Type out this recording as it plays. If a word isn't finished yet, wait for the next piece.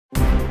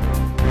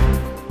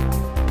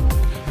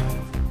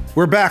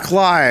We're back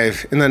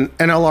live in the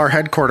NLR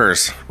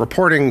headquarters,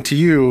 reporting to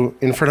you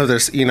in front of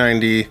this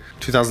E90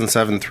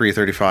 2007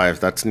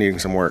 335 that's needing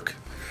some work.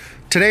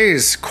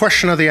 Today's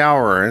question of the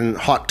hour and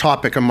hot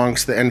topic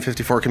amongst the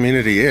N54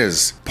 community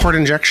is port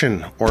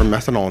injection or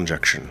methanol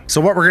injection.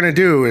 So what we're gonna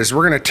do is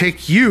we're gonna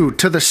take you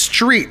to the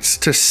streets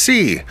to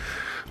see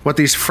what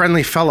these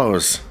friendly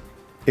fellows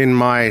in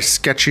my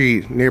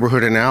sketchy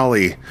neighborhood and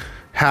alley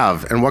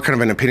have and what kind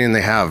of an opinion they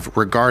have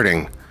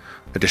regarding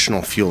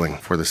additional fueling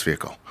for this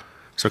vehicle.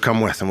 So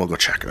come with and we'll go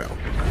check it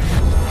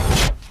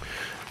out.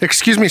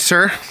 Excuse me,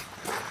 sir.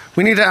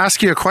 We need to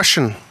ask you a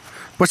question.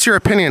 What's your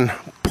opinion?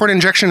 Port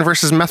injection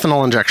versus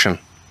methanol injection?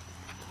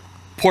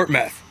 Port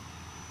meth.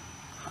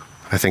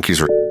 I think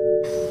he's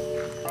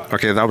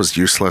okay, that was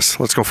useless.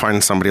 Let's go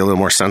find somebody a little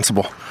more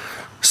sensible.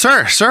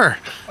 Sir.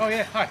 Oh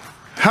yeah, hi.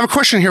 I have a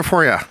question here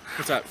for you.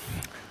 What's up?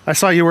 I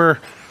saw you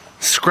were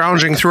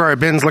scrounging through our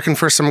bins looking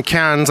for some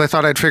cans. I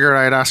thought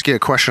I'd ask you a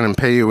question and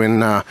pay you in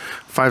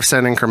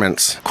 5-cent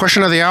increments.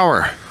 Question of the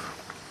hour.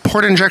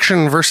 Port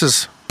injection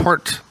versus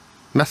port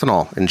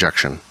methanol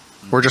injection.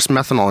 Or just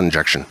methanol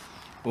injection.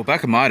 Well,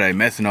 back in my day,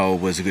 methanol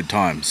was a good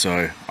time,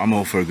 so I'm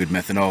all for a good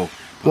methanol.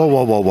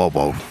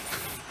 Whoa.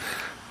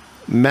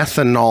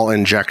 Methanol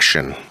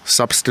injection.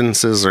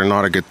 Substances are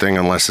not a good thing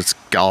unless it's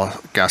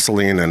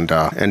gasoline and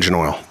engine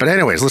oil. But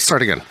anyways, let's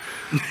start again.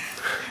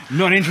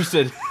 Not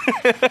interested.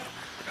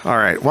 All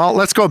right, well,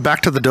 let's go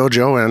back to the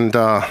dojo and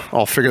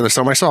I'll figure this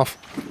out myself.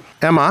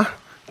 Emma,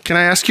 can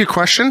I ask you a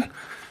question?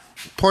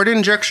 Port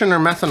injection or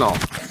methanol?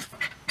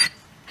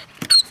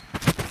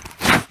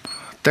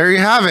 There you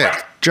have it.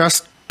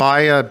 Just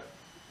buy a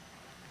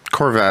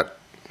Corvette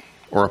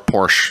or a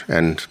Porsche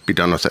and be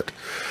done with it.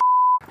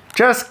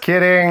 Just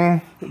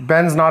kidding.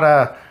 Ben's not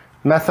a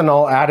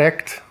methanol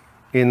addict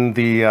in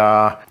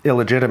the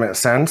illegitimate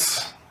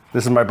sense.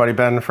 This is my buddy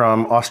Ben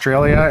from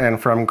Australia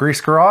and from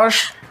Grease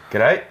Garage.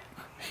 G'day.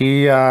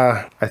 He,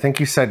 I think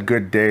he said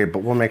good day,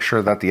 but we'll make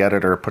sure that the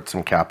editor puts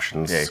some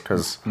captions. Yeah,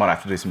 because might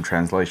have to do some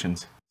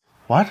translations.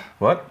 What?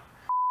 What?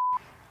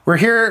 We're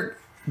here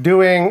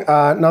doing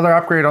another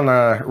upgrade on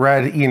the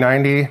red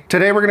E90.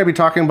 Today we're going to be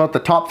talking about the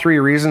top 3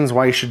 reasons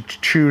why you should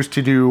choose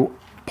to do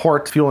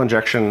port fuel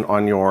injection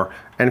on your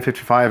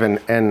N55 and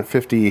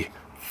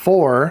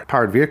N54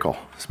 powered vehicle,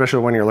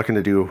 especially when you're looking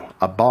to do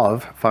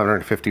above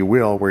 550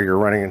 wheel where you're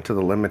running into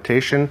the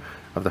limitation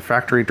of the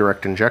factory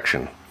direct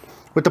injection.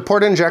 With the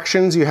port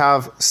injections, you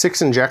have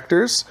 6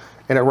 injectors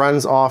and it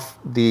runs off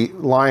the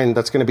line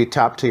that's going to be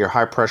tapped to your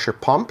high pressure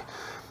pump.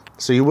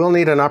 So you will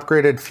need an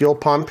upgraded fuel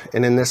pump,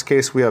 and in this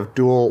case we have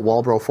dual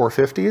Walbro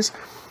 450s.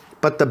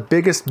 But the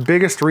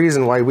biggest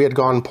reason why we had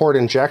gone port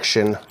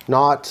injection,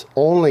 not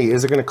only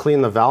is it going to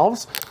clean the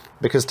valves,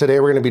 because today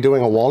we're going to be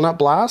doing a walnut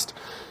blast,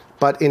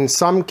 but in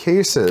some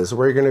cases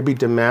we're going to be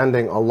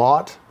demanding a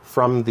lot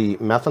from the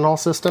methanol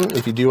system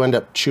if you do end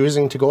up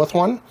choosing to go with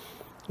one,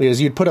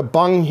 is you'd put a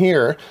bung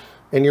here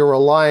and you're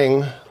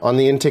relying on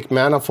the intake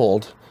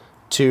manifold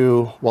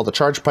to, well, the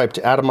charge pipe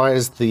to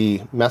atomize the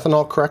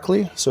methanol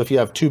correctly. So if you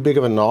have too big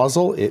of a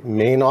nozzle, it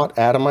may not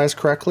atomize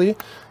correctly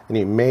and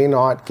you may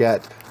not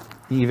get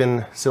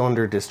even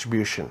cylinder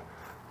distribution.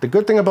 The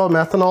good thing about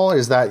methanol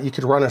is that you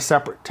could run a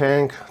separate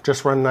tank,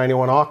 just run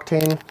 91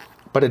 octane,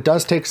 but it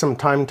does take some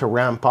time to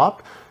ramp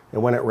up.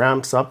 And when it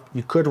ramps up,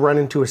 you could run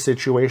into a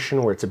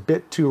situation where it's a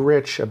bit too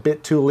rich, a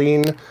bit too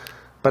lean.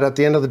 But at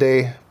the end of the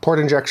day, port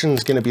injection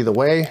is going to be the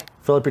way.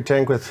 Fill up your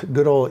tank with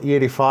good old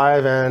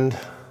E85 and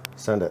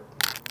send it.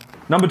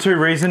 Number 2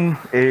 reason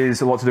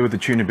is a lot to do with the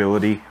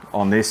tunability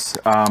on this.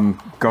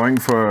 Going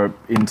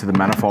into the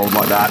manifold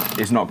like that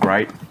is not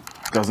great.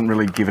 Doesn't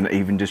really give an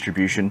even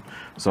distribution.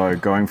 So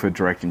going for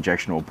direct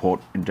injection or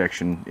port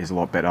injection is a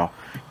lot better.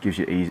 Gives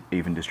you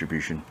even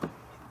distribution.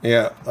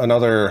 Yeah, one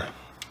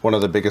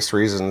of the biggest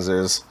reasons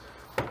is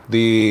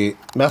the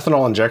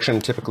methanol injection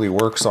typically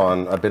works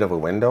on a bit of a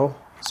window.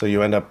 So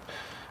you end up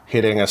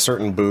hitting a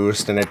certain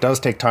boost and it does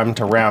take time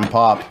to ramp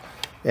up.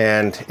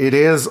 And it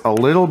is a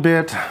little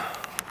bit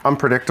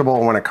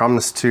unpredictable when it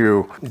comes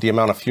to the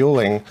amount of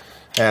fueling.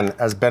 And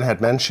as Ben had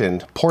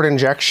mentioned, port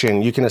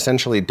injection, you can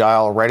essentially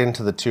dial right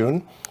into the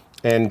tune.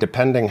 And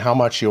depending how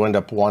much you end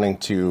up wanting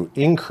to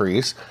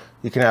increase,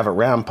 you can have it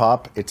ramp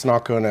up. It's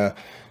not going to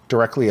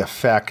directly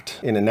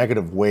affect in a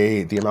negative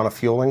way the amount of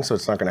fueling. So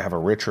it's not going to have a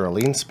rich or a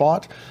lean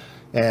spot.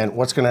 And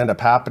what's going to end up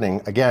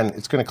happening, again,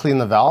 it's going to clean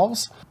the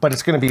valves, but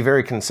it's going to be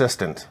very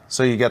consistent.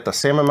 So you get the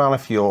same amount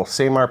of fuel,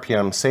 same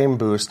RPM, same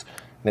boost,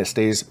 and it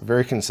stays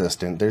very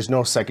consistent. There's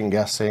no second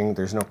guessing.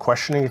 There's no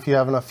questioning if you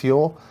have enough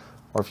fuel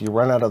or if you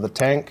run out of the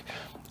tank,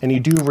 and you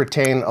do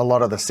retain a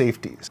lot of the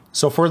safeties.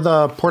 So for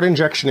the port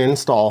injection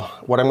install,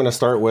 what I'm going to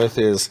start with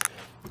is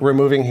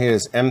removing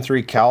his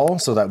M3 cowl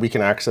so that we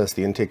can access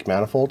the intake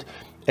manifold.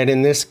 And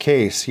in this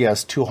case, he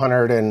has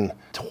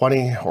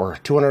 220 or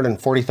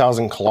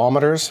 240,000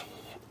 kilometers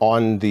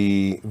on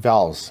the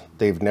valves.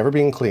 They've never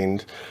been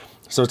cleaned.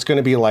 So it's going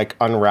to be like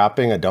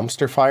unwrapping a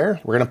dumpster fire.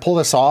 We're going to pull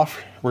this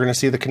off. We're going to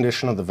see the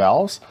condition of the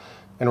valves,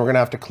 and we're going to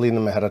have to clean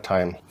them ahead of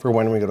time for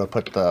when we're going to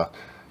put the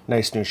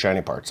nice new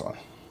shiny parts on.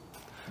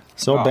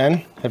 So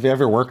Ben, have you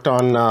ever worked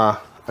on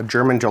a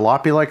German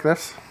jalopy like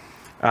this?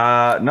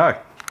 No.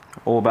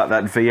 All about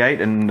that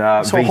V8 and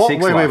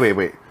V6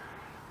 Wait.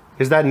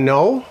 Is that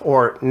no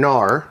or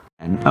nar?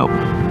 And oh.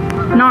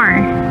 Nor.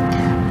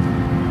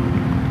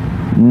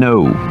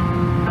 No.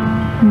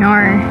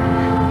 Nor.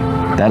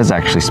 That is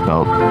actually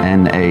spelled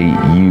N-A-U-W-R-E-I-G-H.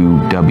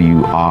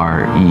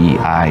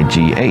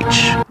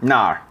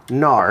 Nar.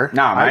 Nar.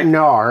 Nar, mate.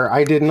 Nar,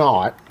 I did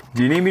not.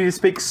 Do you need me to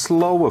speak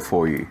slower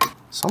for you?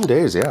 Some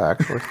days, yeah,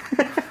 actually.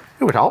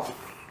 It would help.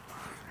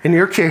 In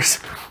your case,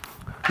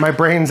 my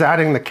brain's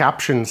adding the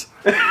captions,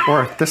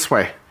 or this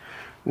way.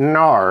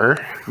 Nar.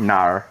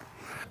 Nar.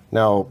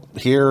 Now,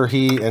 here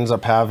he ends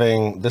up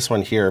having this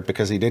one here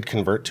because he did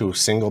convert to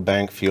single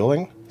bank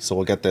fueling. So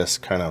we'll get this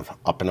kind of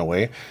up and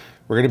away.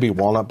 We're going to be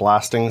walnut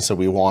blasting, so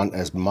we want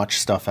as much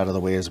stuff out of the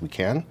way as we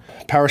can.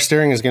 Power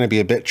steering is going to be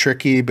a bit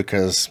tricky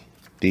because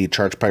the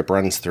charge pipe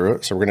runs through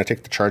it. So we're going to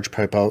take the charge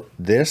pipe out.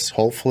 This,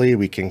 hopefully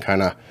we can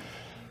kind of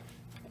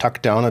tuck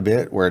down a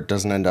bit where it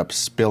doesn't end up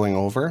spilling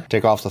over.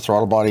 Take off the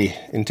throttle body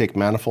intake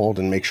manifold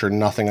and make sure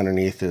nothing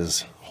underneath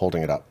is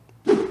holding it up.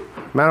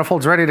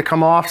 Manifold's ready to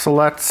come off, so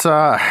let's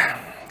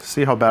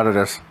see how bad it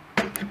is.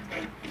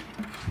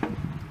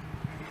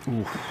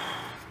 Oof.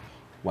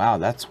 Wow,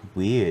 that's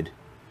weird.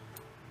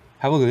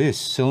 Have a look at this,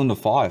 cylinder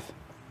 5.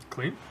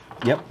 Clean?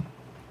 Yep.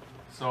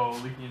 So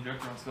leaking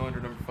injector on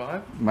cylinder number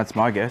 5? That's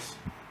my guess.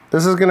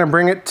 This is gonna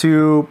bring it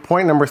to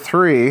point number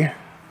 3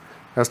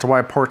 as to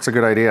why port's a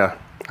good idea.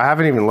 I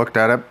haven't even looked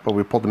at it, but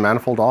we pulled the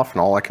manifold off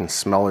and all I can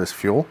smell is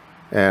fuel.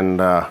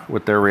 And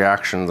with their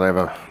reactions, I have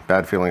a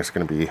bad feeling it's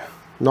gonna be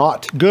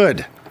not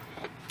good.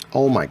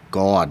 Oh my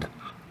God.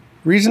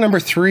 Reason number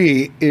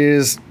 3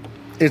 is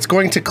it's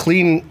going to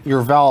clean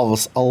your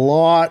valves a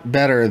lot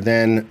better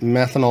than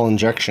methanol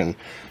injection.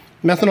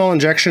 Methanol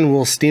injection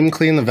will steam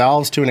clean the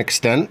valves to an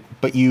extent,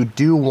 but you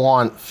do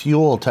want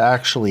fuel to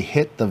actually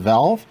hit the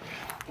valve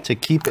to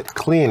keep it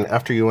clean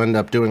after you end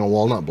up doing a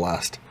walnut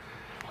blast.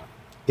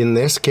 In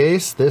this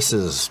case, this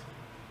is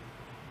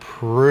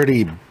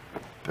pretty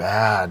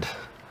bad.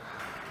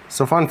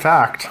 So fun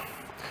fact,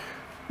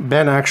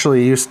 Ben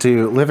actually used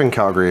to live in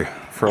Calgary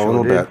for a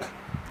little bit.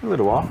 A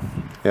little while.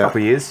 Yeah. A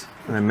couple of years.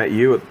 And then met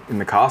you in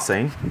the car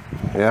scene.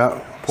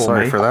 Yeah, Poor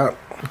sorry me. for that.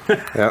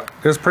 Yeah,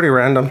 it was pretty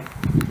random.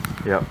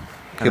 Yep.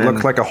 He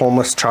looked like a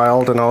homeless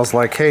child and I was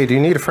like, hey, do you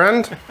need a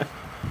friend?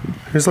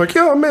 He's like,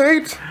 yeah,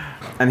 mate.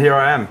 And here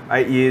I am,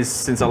 8 years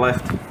since I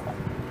left.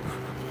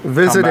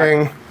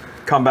 Visiting.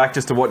 Come back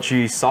just to watch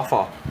you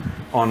suffer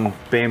on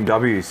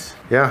BMWs.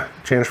 Yeah,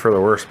 changed for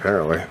the worse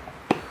apparently.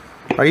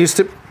 I used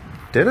to,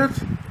 did it?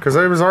 Because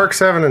I was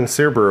RX-7 and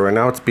Subaru and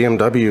now it's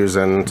BMWs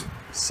and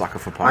Sucker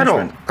for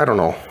punishment. I don't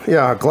know.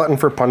 Yeah, glutton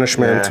for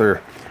punishment Yeah.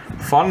 or...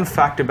 Fun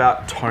fact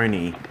about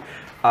Tony.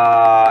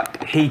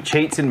 He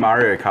cheats in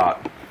Mario Kart.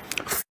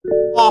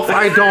 Off,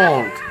 I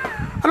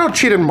don't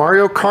cheat in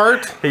Mario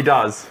Kart. He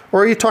does.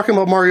 Or are you talking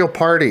about Mario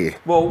Party?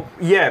 Well,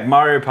 yeah,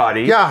 Mario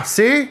Party. Yeah,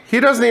 see? He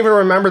doesn't even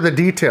remember the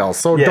details,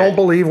 so Yeah. don't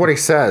believe what he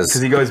says.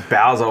 Because he goes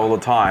Bowser all the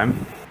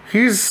time.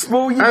 He's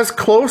as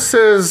close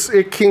as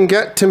it can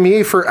get to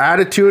me for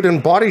attitude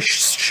and body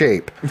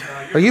shape.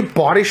 Are you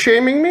body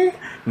shaming me?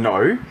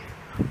 No.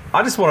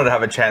 I just wanted to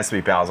have a chance to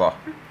be Bowser.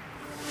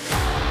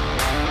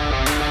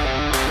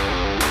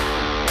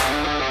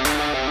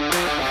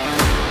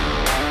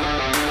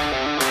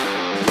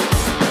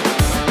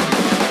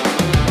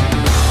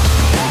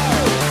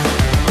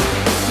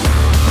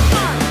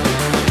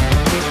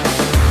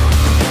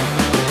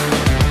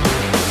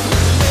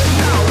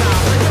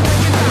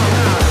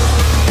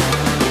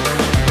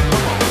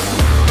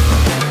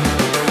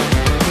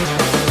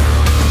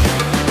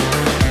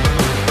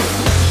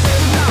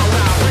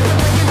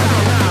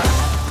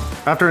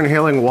 After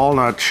inhaling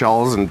walnut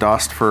shells and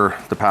dust for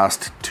the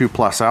past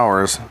 2+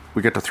 hours,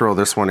 we get to throw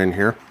this one in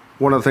here.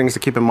 One of the things to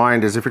keep in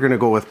mind is if you're gonna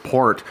go with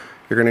port,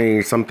 you're gonna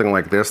need something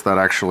like this that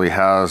actually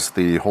has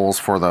the holes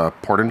for the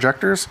port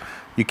injectors.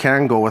 You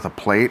can go with a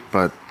plate,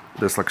 but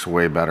this looks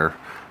way better.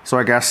 So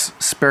I guess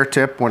spare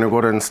tip when you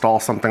go to install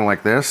something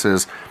like this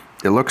is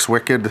it looks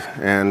wicked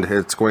and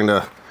it's going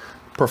to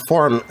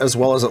perform as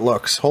well as it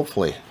looks,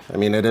 hopefully. I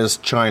mean, it is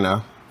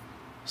China,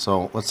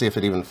 so let's see if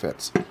it even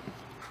fits.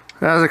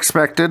 As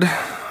expected,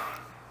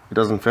 it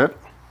doesn't fit.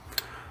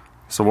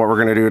 So what we're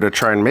gonna do to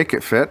try and make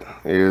it fit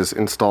is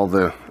install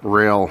the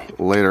rail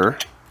later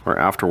or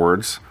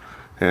afterwards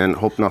and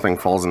hope nothing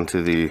falls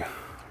into the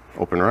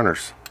open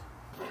runners.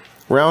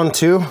 Round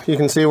 2, you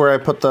can see where I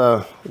put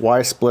the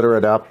Y splitter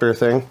adapter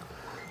thing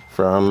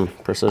from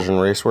Precision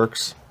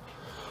Raceworks.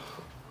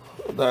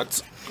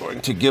 That's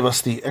going to give us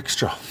the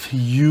extra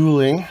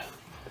fueling.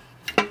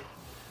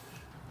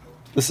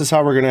 This is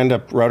how we're gonna end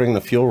up routing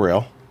the fuel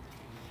rail.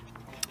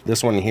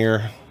 This one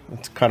here,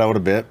 it's cut out a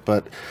bit,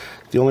 but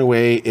the only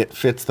way it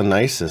fits the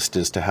nicest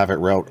is to have it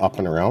route up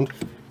and around.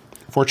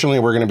 Fortunately,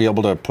 we're gonna be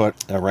able to put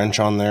a wrench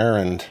on there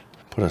and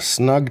put a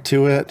snug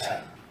to it.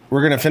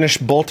 We're gonna finish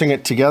bolting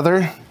it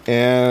together,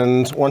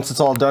 and once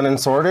it's all done and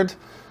sorted,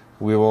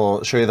 we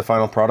will show you the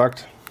final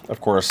product.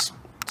 Of course,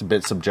 it's a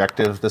bit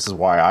subjective. This is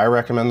why I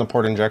recommend the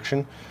port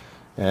injection.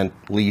 and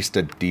at least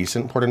a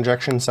decent port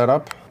injection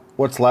setup.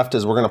 What's left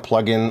is we're gonna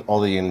plug in all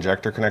the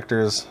injector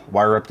connectors,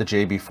 wire up the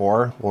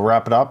JB4. We'll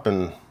wrap it up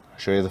and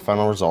show you the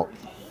final result.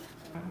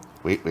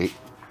 Wait.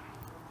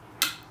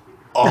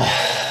 Oh.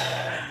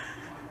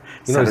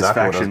 You know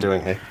exactly what I was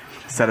doing, hey?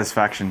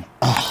 Satisfaction,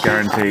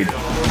 guaranteed.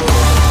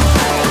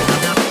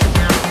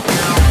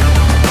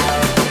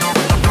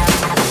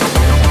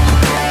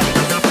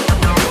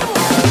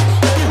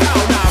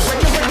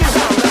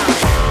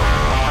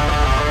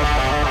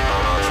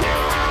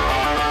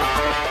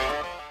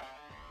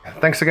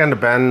 Thanks again to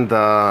Ben,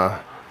 the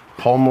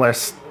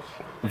homeless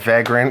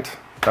vagrant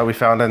that we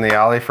found in the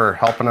alley, for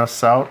helping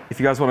us out. If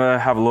you guys want to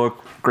have a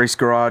look, Grease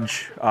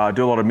Garage,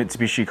 do a lot of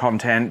Mitsubishi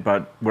content,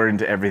 but we're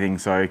into everything,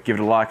 so give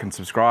it a like and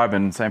subscribe,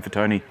 and same for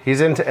Tony.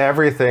 He's into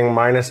everything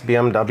minus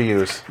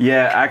BMWs.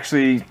 Yeah,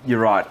 actually, you're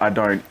right. I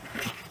don't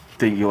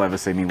think you'll ever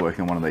see me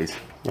working on one of these.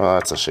 Oh,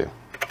 that's a shame.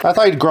 I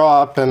thought you'd grow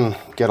up and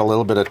get a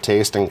little bit of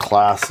taste and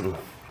class and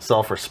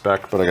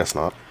self-respect, but I guess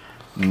not.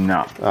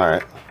 No. All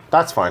right,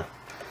 that's fine.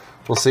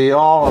 We'll see you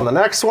all on the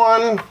next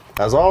one.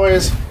 As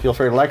always, feel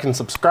free to like and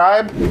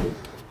subscribe. See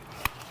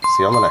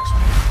you on the next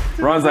one.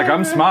 Ryan's like,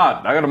 I'm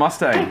smart. I got a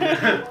Mustang.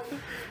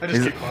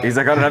 He's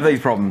like, I don't have these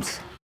problems.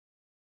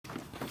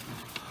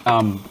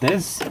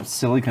 There's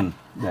silicon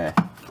there.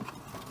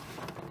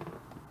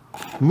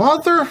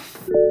 Mother...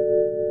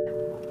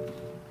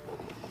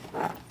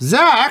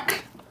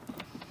 Zach!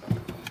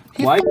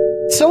 Why?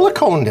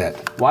 Siliconed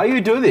it. Why you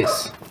do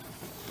this?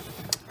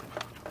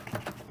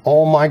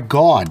 Oh my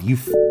God, you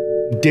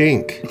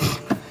dink.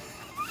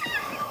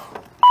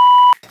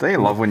 Don't you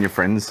love when your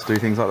friends do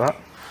things like that?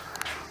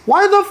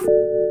 Why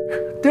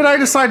the did I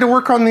decide to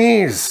work on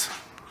these?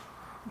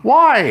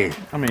 Why?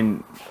 I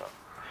mean,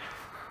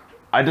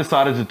 I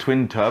decided to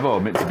twin turbo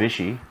a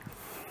Mitsubishi.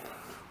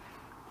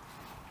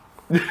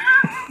 That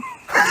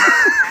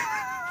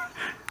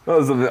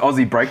was the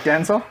Aussie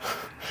breakdancer.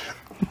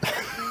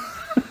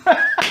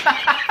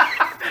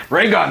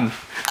 Ray gun.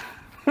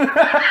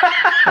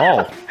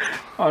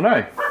 Oh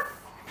no.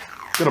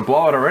 Got a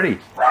blowout already.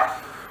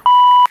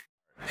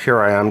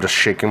 Here I am just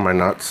shaking my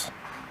nuts.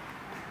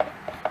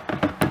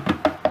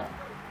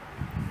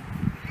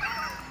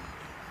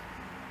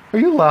 Are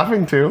you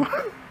laughing too?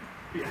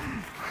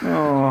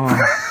 Oh.